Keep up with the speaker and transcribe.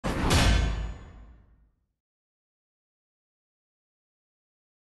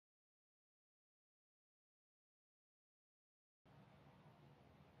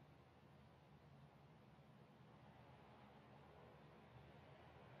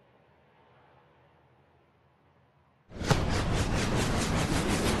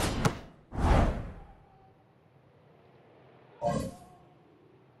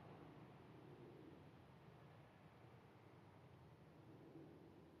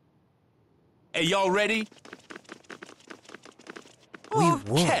Hey, y'all ready? We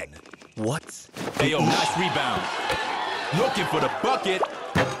won. Check. What? Hey, yo, nice rebound. Looking for the bucket.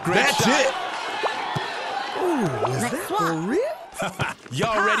 Great That's shot. it. Ooh, is Let's that swap. for real?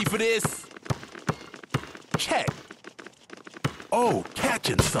 Y'all ready for this? Check. Oh,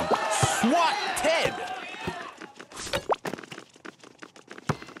 catching some. SWAT Ted.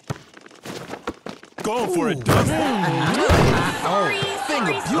 Going for a dunk. Sorry.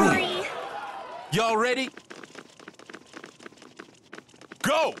 Y'all ready?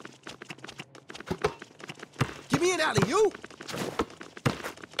 Go! Give me an alley-oop.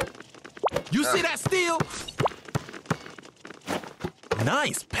 You see that steal?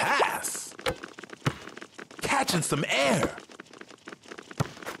 Nice pass. Catching some air.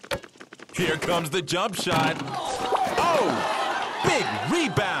 Here comes the jump shot. Oh, big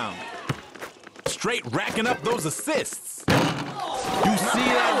rebound. Straight racking up those assists. You see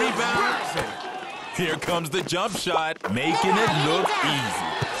that rebound? Here comes the jump shot, making it look easy.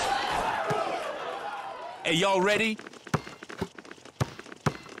 Hey, y'all ready?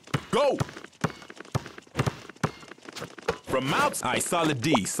 Go! From outside, solid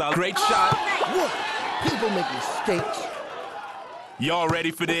D, solid great shot. What? People make mistakes. Y'all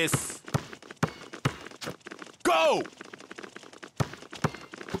ready for this? Go!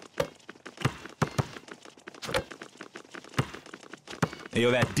 Hey,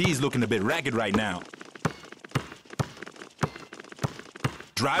 yo, that D's looking a bit ragged right now.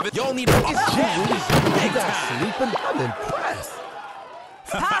 Drive it. Y'all need to eject. You guys sleeping? I'm impressed.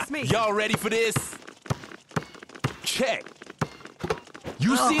 Pass me. Y'all ready for this? Check.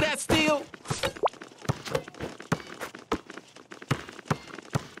 You see that steal?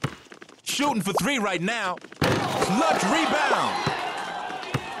 Shooting for three right now. Clutch rebound.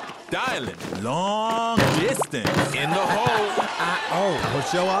 Dialing long distance in the hole.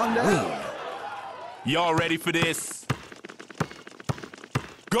 What's your arm now? Y'all ready for this?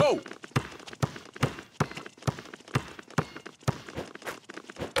 Go!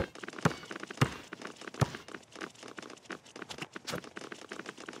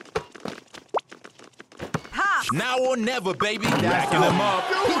 Pass. Now or never, baby. Racking them up.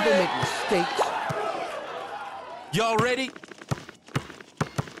 People make mistakes. Y'all ready?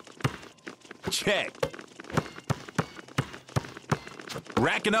 Check.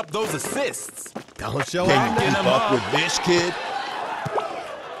 Racking up those assists. Don't show Can off you Racking keep them up up. with this kid?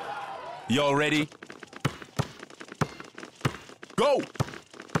 Y'all ready? Go!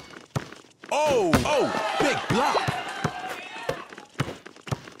 Oh, big block.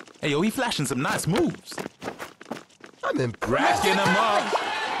 Hey, yo, he flashing some nice moves. I'm impressed. Racking them up.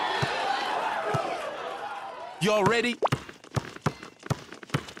 Y'all ready?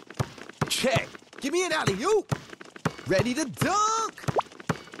 Check. Give me an alley-oop. Ready to dunk.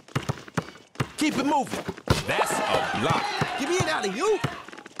 Keep it moving. That's a block. Give me an alley-oop.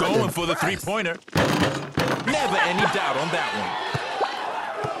 Going for the three-pointer. Never any doubt on that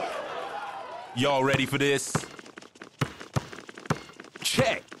one. Y'all ready for this?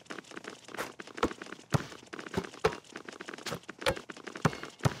 Check.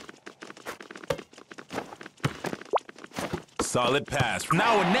 Solid pass.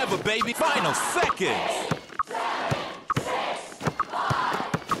 Now or never, baby. Final seconds.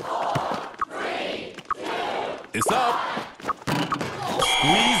 It's up.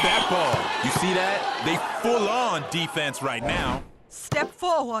 Squeeze that ball. You see that? They full on defense right now. Step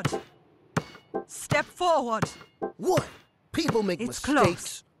forward. Step forward. What? People make It's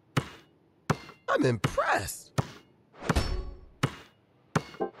mistakes. I'm impressed.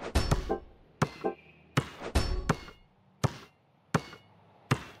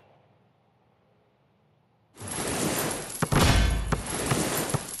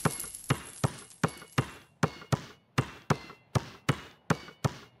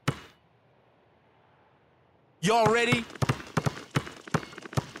 Y'all ready?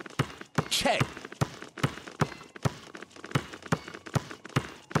 Check.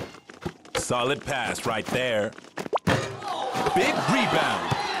 Solid pass right there. Big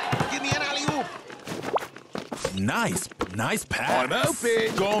rebound. Give me an alley-oop. Nice pass. I'm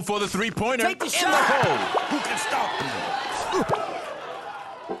open. Going for the three-pointer. Take the in shot. the hole. Who can stop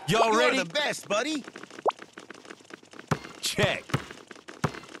me? Y'all You're ready? the best, buddy. Check.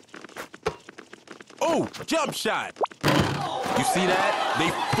 Oh, jump shot. You see that?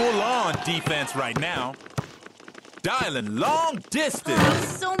 They full on defense right now. Dialing long distance. I'm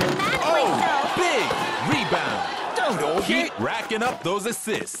so mad at myself. Big rebound. Don't Keep racking up those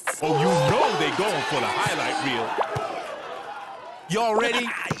assists. Oh, you know they going for the highlight reel. Y'all ready?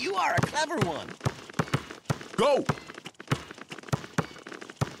 You are a clever one. Go.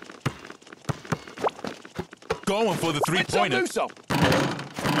 Going for the three-pointer. Musso.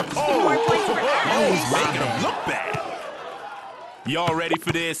 Oh, he's making him look bad. Y'all ready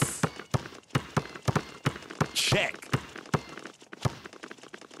for this? Check.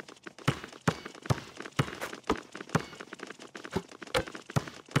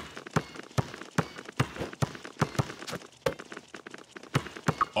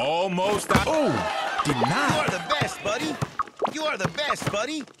 Almost out. Oh, You denied. are the best, buddy. You are the best,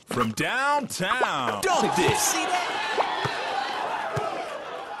 buddy. From downtown. Dunk Did it. this. See that?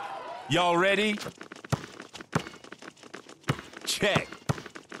 Y'all ready? Check.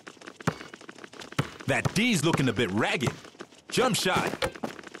 That D's looking a bit ragged. Jump shot.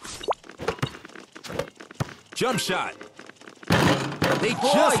 Jump shot. They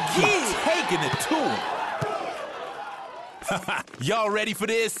just keep taking it to him. Y'all ready for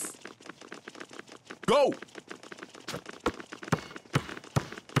this? Go.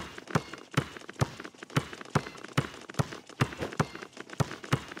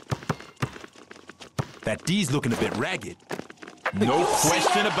 That D's looking a bit ragged. No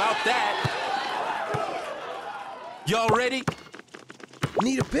question about that. Y'all ready?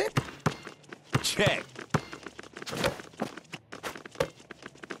 Need a pick? Check.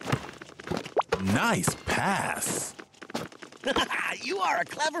 Nice pass. You are a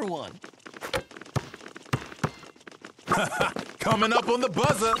clever one. Coming up on the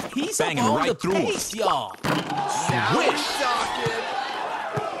buzzer. He's banging up on right the through him. pace, y'all. Swish. Talking.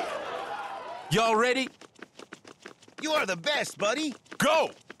 Y'all ready? You are the best, buddy. Go.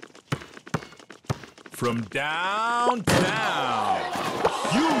 From downtown.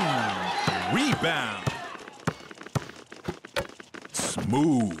 Huge rebound.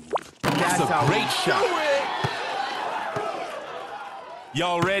 Smooth. That's a great shot.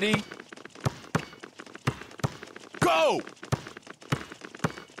 Y'all ready? Go!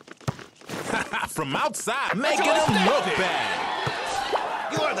 From outside, making him look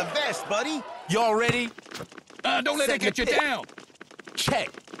bad. You are the best, buddy. Y'all ready? Don't let it get you down. Check.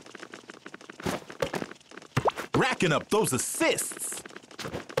 Racking up those assists.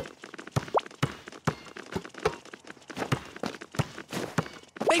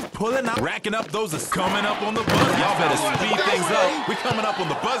 They pulling out, racking up those assists. Coming up on the buzzer. Y'all better speed things up. We're coming up on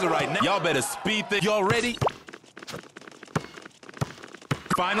the buzzer right now. Y'all better speed things. Y'all ready?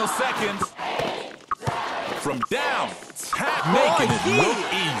 Final seconds. From downtown, making it look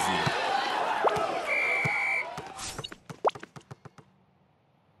easy.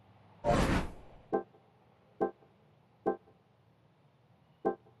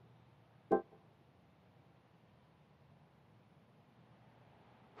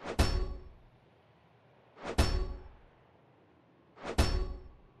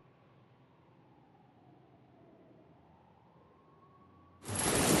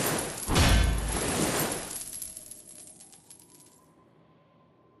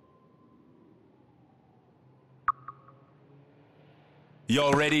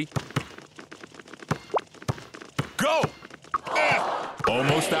 Y'all ready? Go!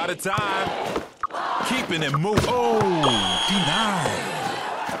 Almost out of time. Keeping it moving. Oh, denied.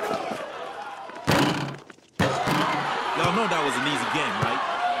 Y'all know that was an easy game, right?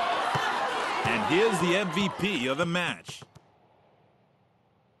 And here's the MVP of the match.